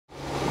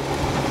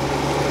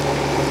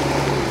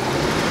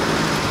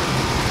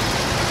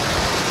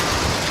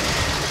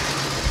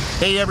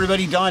Hey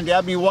everybody, Don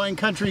Dabney, Wine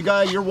Country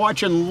Guy. You're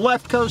watching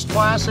Left Coast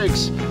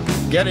Classics.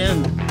 Get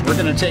in, we're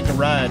gonna take a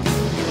ride.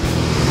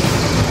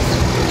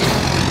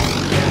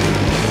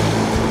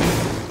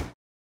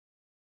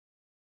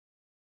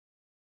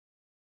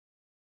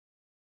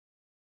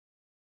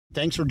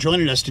 Thanks for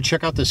joining us to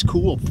check out this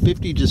cool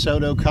 50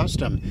 Desoto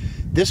Custom.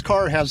 This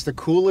car has the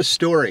coolest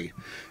story.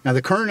 Now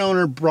the current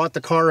owner brought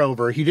the car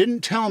over. He didn't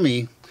tell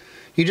me.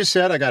 He just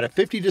said, I got a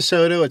 50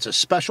 Desoto, it's a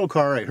special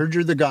car, I heard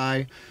you're the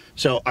guy,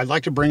 so I'd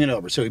like to bring it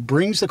over. So he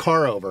brings the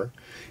car over,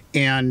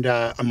 and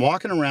I'm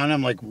walking around, and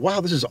I'm like, wow,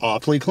 this is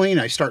awfully clean.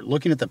 I start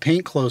looking at the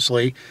paint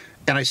closely,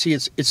 and I see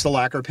it's the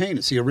lacquer paint,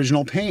 it's the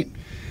original paint.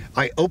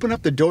 I open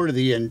up the door to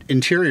the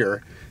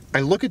interior,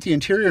 I look at the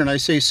interior and I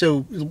say,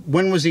 so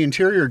when was the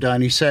interior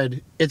done? He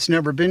said, it's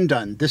never been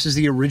done. This is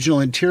the original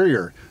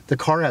interior. The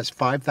car has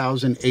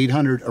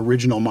 5,800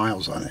 original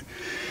miles on it.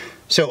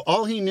 So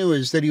all he knew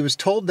is that he was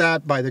told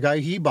that by the guy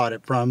he bought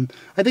it from,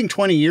 I think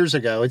 20 years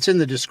ago. It's in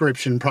the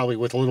description probably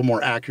with a little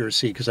more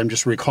accuracy because I'm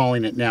just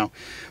recalling it now.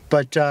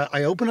 But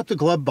I open up the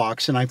glove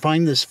box and I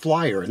find this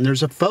flyer, and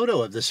there's a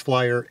photo of this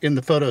flyer in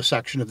the photo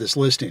section of this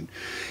listing.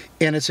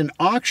 And it's an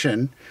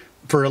auction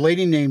for a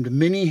lady named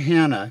Minnie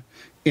Hannah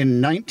in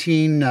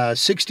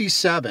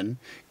 1967,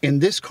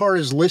 and this car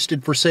is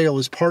listed for sale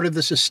as part of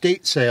this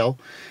estate sale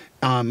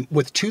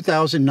with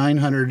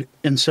 2,900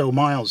 and so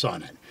miles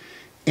on it.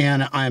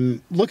 And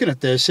I'm looking at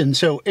this, and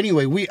so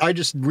anyway, I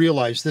just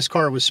realized this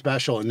car was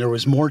special, and there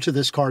was more to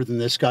this car than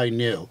this guy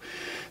knew.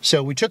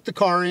 So we took the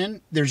car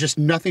in. There's just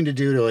nothing to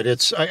do to it.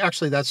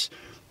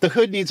 The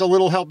hood needs a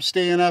little help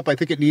staying up. I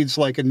think it needs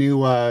like a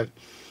new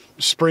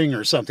spring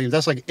or something.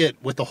 That's like it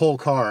with the whole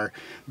car,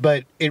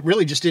 but it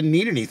really just didn't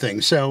need anything.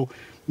 So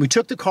we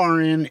took the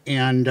car in,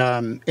 and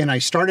I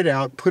started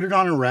out, put it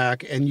on a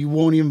rack, and you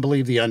won't even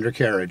believe the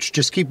undercarriage.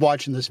 Just keep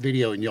watching this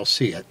video and you'll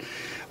see it.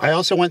 I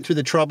also went through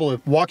the trouble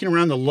of walking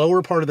around the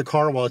lower part of the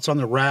car while it's on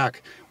the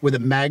rack with a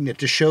magnet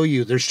to show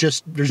you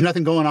there's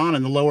nothing going on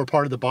in the lower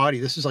part of the body.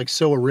 This is like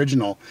so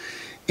original.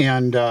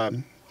 And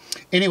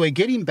anyway,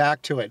 getting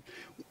back to it,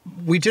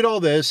 we did all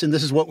this, and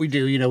this is what we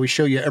do. You know, we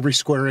show you every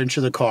square inch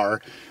of the car,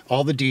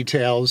 all the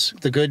details,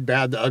 the good,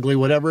 bad, the ugly,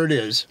 whatever it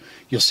is.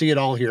 You'll see it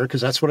all here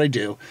because that's what I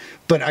do.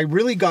 But I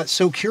really got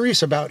so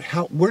curious about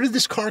where did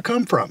this car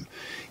come from?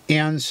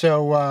 And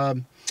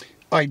so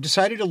I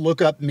decided to look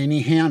up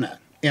Minnie Hannah,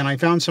 and I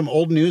found some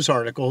old news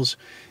articles.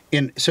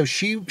 And so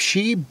she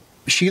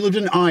lived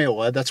in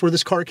Iowa. That's where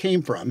this car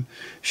came from.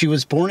 She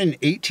was born in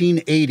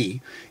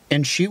 1880,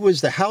 and she was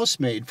the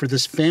housemaid for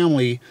this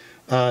family,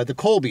 the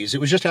Colbys. It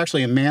was just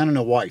actually a man and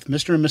a wife,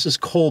 Mr. and Mrs.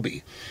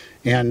 Colby,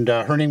 and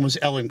her name was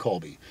Ellen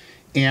Colby.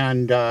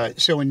 And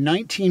so in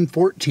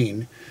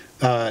 1914,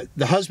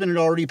 the husband had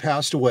already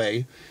passed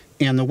away,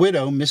 and the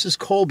widow, Mrs.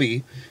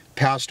 Colby,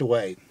 passed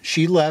away.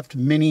 She left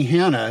Minnie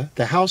Hannah,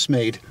 the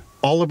housemaid,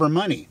 all of her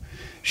money.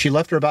 She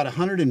left her about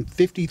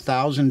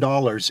 $150,000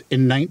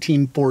 in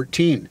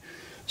 1914.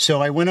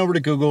 So I went over to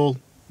Google.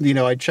 You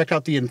know, I checked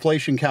out the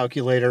inflation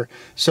calculator.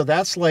 So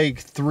that's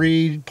like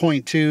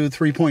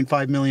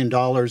 $3.5 million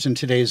in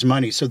today's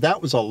money. So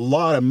that was a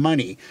lot of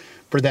money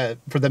for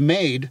the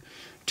maid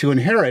to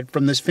inherit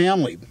from this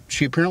family.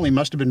 She apparently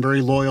must have been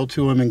very loyal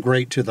to him and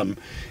great to them.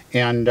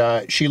 And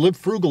she lived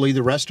frugally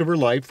the rest of her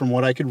life, from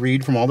what I could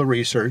read from all the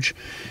research.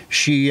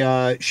 She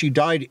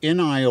died in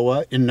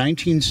Iowa in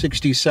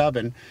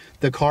 1967.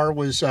 The car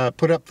was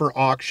put up for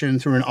auction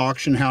through an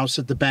auction house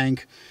that the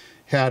bank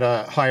had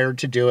hired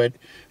to do it,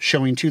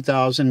 showing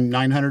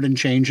 2,900 and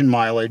change in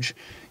mileage.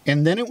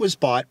 And then it was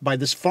bought by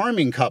this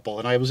farming couple,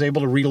 and I was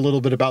able to read a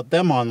little bit about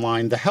them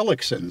online, the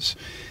Hellicksons.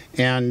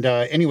 And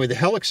anyway, the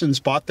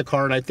Hellicksons bought the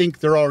car, and I think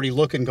they're already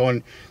looking,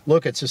 going,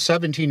 look, it's a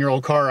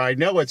 17-year-old car. I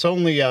know it's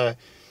only a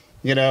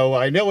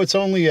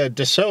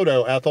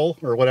DeSoto, Ethel,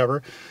 or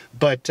whatever,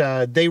 but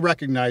they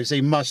recognize, they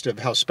must have,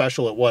 how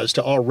special it was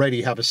to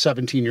already have a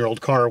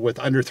 17-year-old car with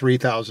under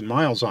 3,000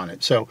 miles on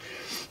it. So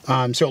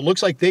it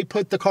looks like they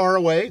put the car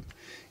away,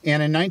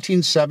 and in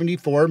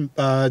 1974,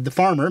 the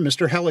farmer,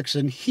 Mr.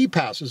 Hellickson, he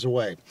passes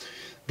away.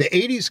 The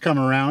 80s come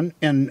around,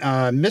 and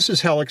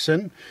Mrs.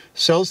 Hellickson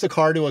sells the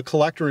car to a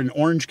collector in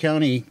Orange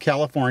County,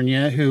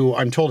 California, who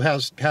I'm told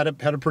had a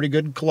pretty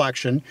good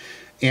collection.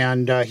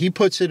 And he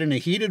puts it in a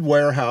heated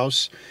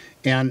warehouse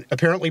and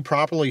apparently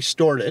properly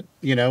stored it,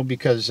 you know,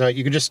 because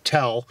you could just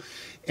tell.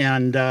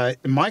 And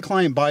my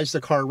client buys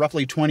the car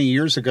roughly 20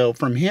 years ago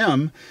from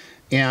him,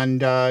 and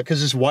because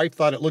his wife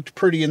thought it looked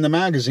pretty in the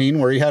magazine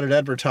where he had it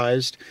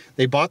advertised.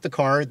 They bought the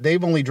car.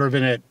 They've only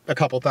driven it a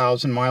couple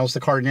thousand miles. The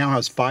car now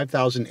has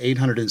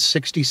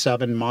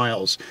 5,867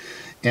 miles.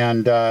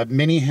 And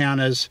Minnie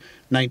Hannah's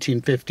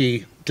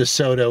 1950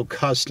 Desoto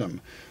Custom.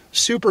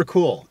 Super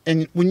cool.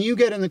 And when you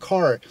get in the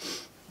car,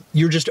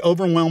 you're just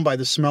overwhelmed by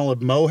the smell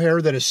of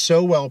mohair that is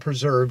so well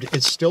preserved.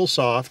 It's still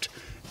soft.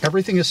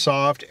 Everything is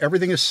soft.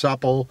 Everything is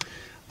supple.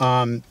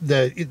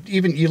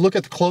 Even you look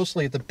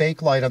closely at the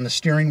bakelite on the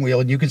steering wheel,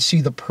 and you can see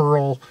the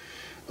pearl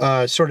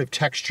sort of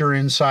texture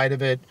inside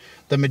of it.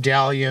 The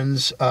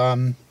medallions.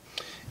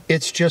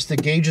 It's just the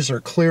gauges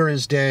are clear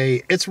as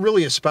day. It's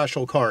really a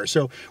special car.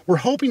 So we're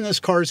hoping this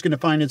car is going to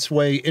find its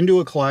way into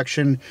a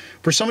collection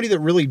for somebody that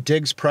really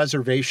digs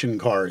preservation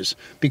cars,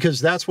 because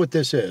that's what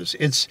this is.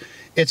 It's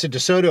a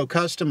Desoto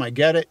Custom, I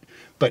get it,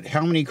 but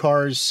how many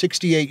cars,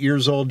 68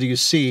 years old, do you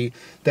see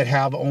that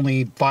have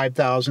only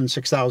 5,000,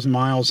 6,000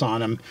 miles on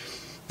them?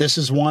 This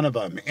is one of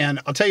them. And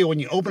I'll tell you, when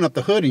you open up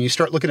the hood and you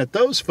start looking at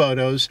those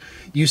photos,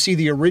 you see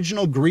the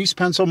original grease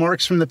pencil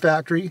marks from the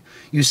factory.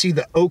 You see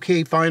the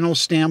OK Final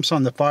stamps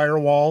on the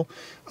firewall.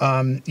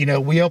 You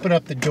know, we open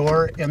up the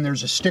door and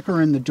there's a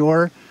sticker in the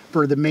door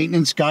for the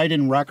maintenance guide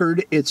and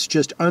record. It's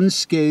just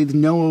unscathed,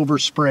 no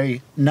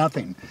overspray,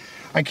 nothing.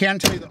 I can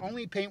tell you the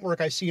only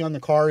paintwork I see on the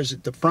car is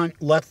that the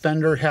front left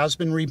fender has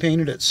been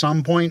repainted at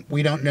some point.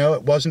 We don't know.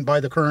 It wasn't by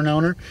the current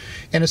owner.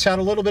 And it's had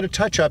a little bit of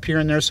touch up here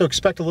and there, so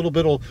expect a little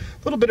bit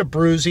of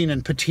bruising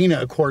and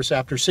patina, of course,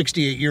 after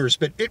 68 years.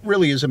 But it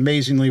really is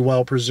amazingly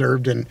well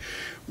preserved and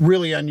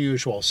really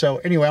unusual. So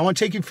anyway, I want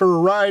to take you for a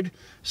ride.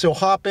 So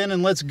hop in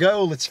and let's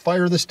go. Let's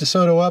fire this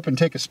DeSoto up and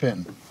take a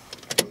spin.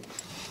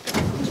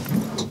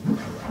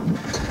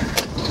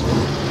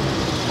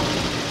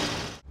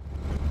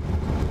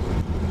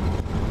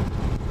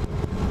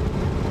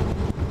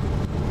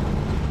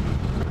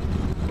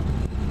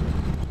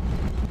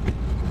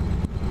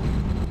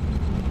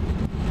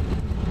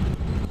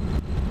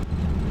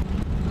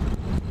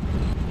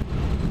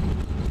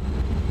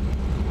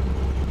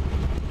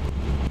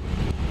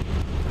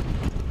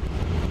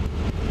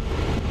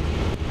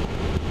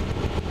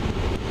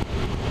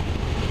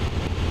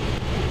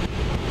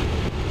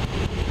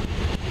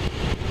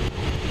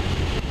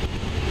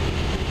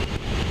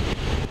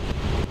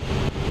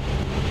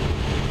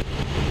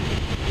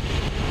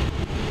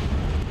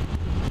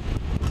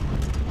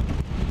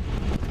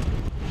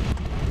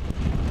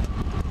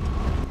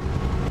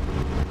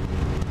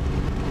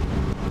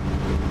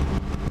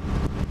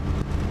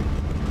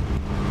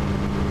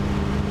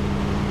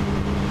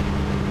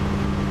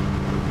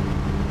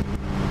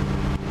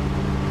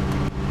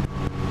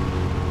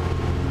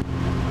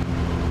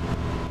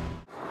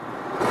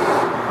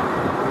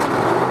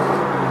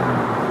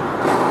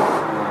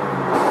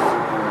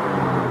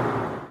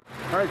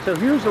 So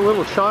here's a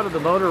little shot of the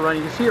motor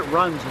running. You see it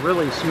runs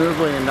really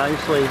smoothly and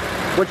nicely.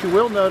 What you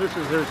will notice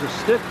is there's a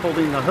stick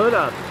holding the hood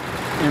up,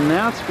 and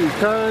that's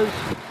because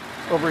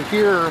over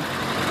here,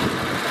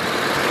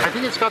 I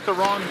think it's got the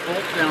wrong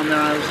bolt down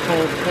there, I was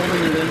told,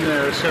 holding it in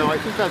there. So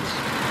I think that's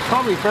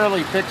probably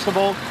fairly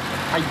fixable.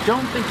 I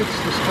don't think it's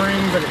the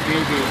spring, but it may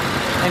be.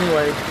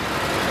 Anyway,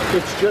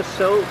 it's just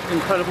so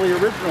incredibly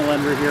original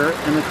under here,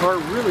 and the car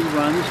really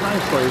runs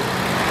nicely.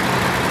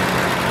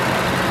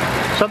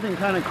 Something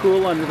kind of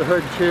cool under the hood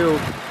too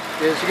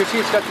is you can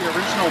see it's got the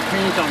original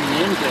paint on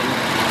the engine.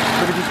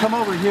 But if you come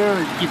over here,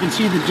 you can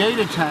see the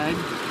data tag,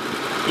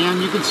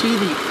 and you can see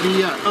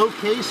the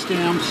OK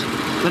stamps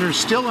that are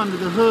still under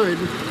the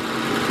hood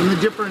in the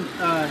different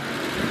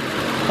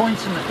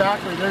points in the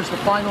factory. There's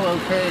the final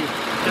OK,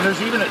 and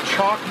there's even a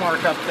chalk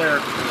mark up there.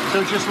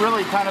 So it's just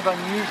really kind of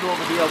unusual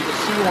to be able to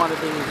see one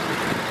of these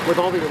with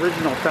all the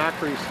original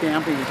factory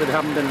stampings that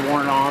haven't been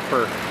worn off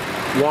or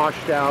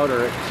washed out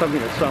or something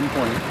at some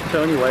point.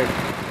 So anyway,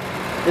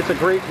 it's a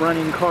great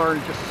running car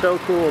and just so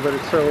cool that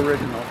it's so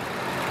original.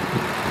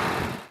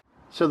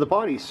 So the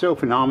body's so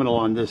phenomenal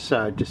on this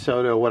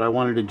DeSoto. What I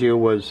wanted to do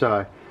was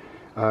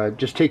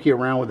just take you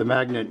around with the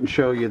magnet and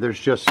show you there's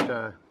just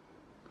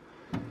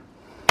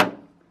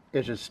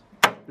there's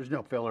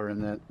no filler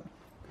in that.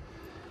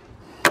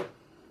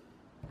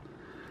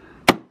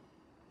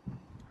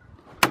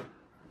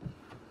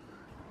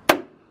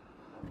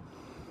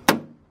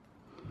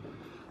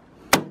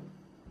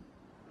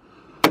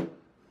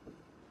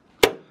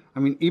 I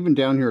mean, even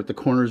down here at the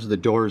corners of the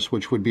doors,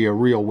 which would be a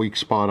real weak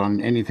spot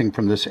on anything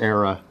from this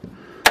era.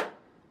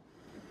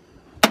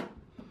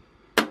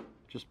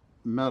 Just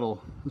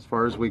metal as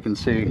far as we can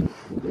see.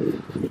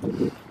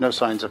 No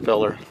signs of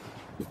filler.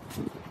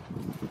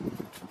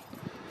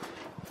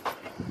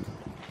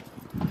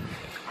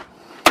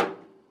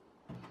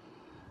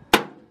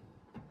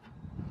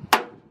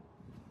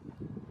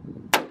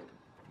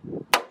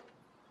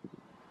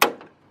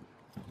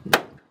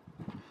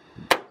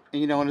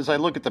 You know, and as I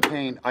look at the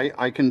paint,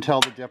 I can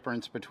tell the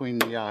difference between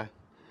the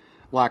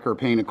lacquer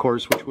paint, of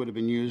course, which would have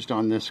been used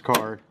on this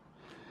car,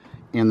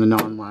 and the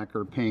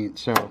non-lacquer paint.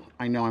 So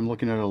I know I'm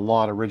looking at a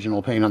lot of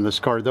original paint on this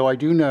car, though I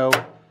do know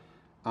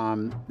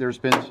there's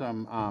been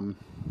some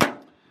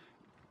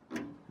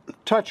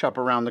touch-up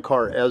around the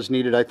car as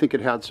needed. I think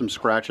it had some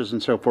scratches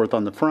and so forth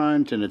on the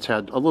front, and it's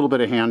had a little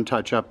bit of hand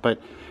touch-up, but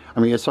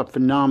I mean, it's a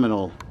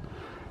phenomenal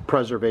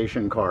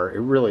preservation car. It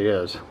really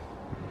is.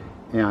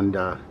 And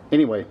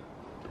anyway,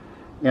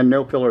 and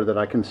no filler that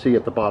I can see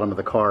at the bottom of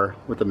the car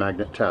with the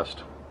magnet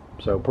test.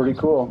 So pretty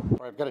cool.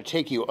 I've got to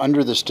take you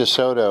under this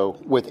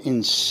DeSoto with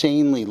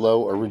insanely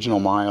low original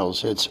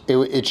miles. It's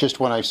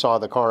just when I saw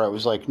the car, I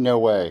was like, no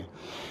way.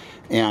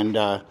 And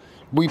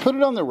we put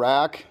it on the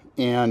rack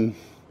and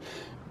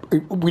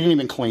we didn't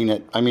even clean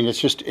it. I mean,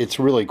 it's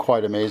really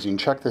quite amazing.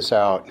 Check this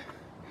out.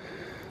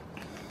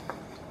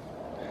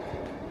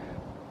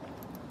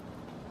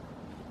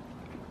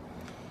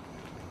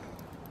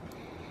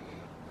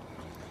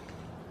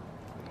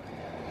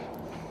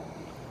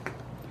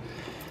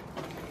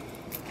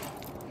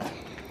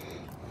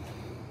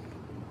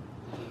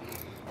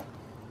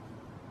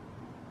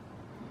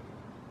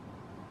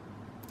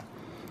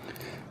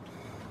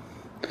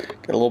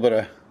 Got a little bit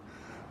of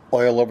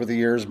oil over the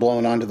years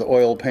blowing onto the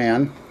oil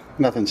pan.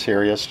 Nothing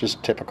serious,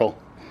 just typical.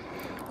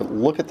 But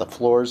look at the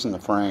floors and the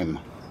frame.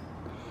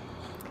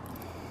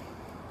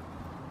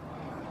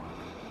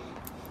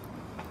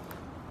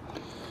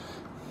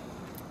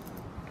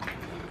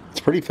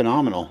 It's pretty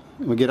phenomenal.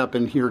 We get up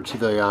in here to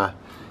the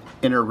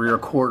inner rear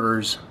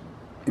quarters,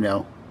 you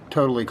know,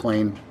 totally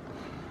clean.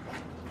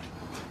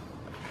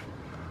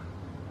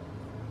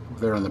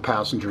 There on the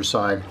passenger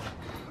side,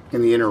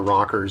 in the inner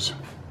rockers.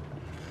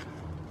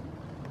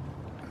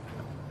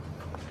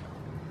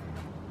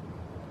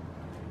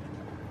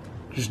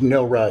 There's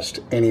no rust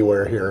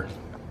anywhere here.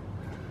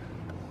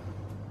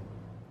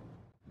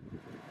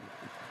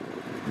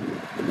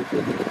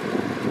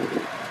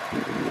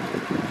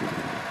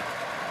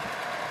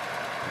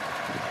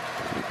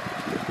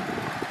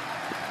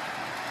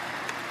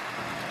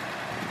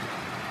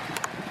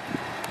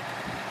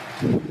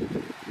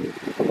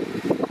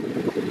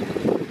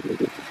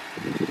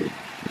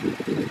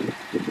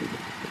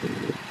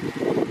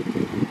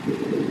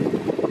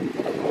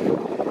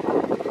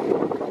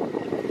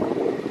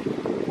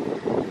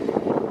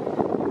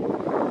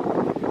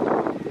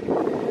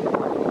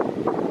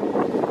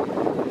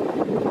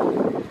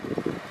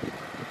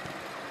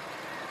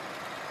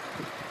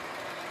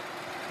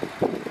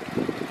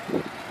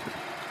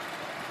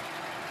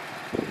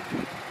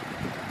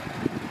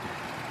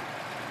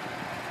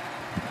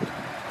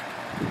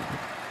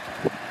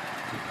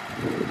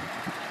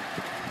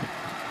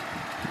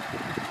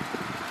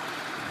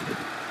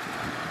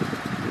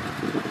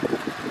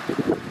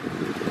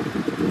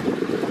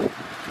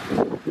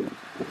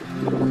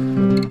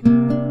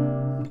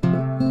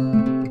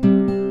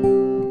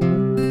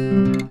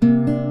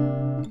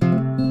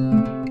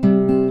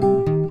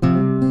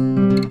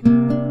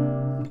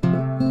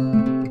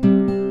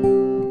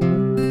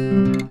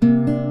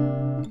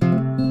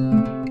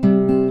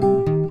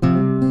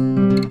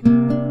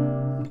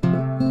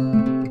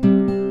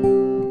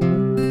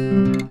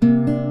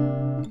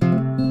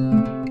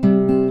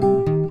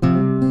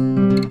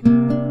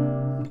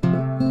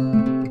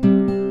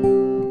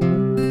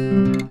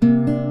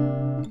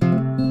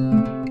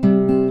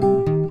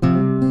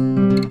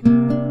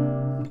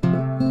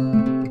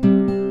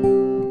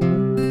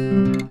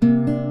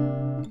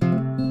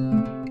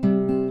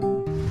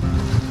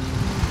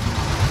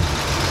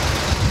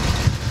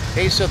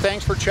 Hey, so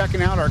thanks for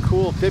checking out our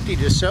cool 50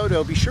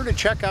 DeSoto. Be sure to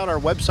check out our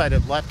website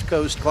at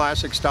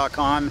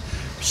leftcoastclassics.com.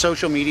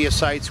 Social media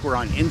sites, we're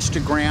on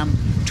Instagram,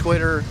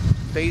 Twitter,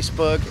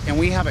 Facebook, and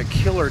we have a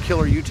killer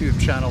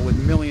YouTube channel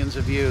with millions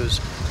of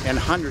views and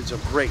hundreds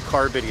of great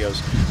car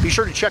videos. Be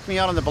sure to check me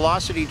out on the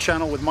Velocity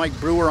channel with Mike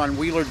Brewer on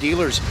Wheeler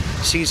Dealers,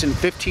 Season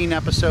 15,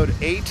 Episode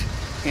 8,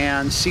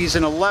 and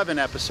Season 11,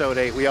 Episode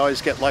 8. We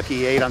always get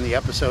lucky 8 on the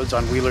episodes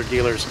on Wheeler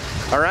Dealers.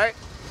 All right,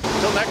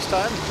 until next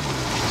time.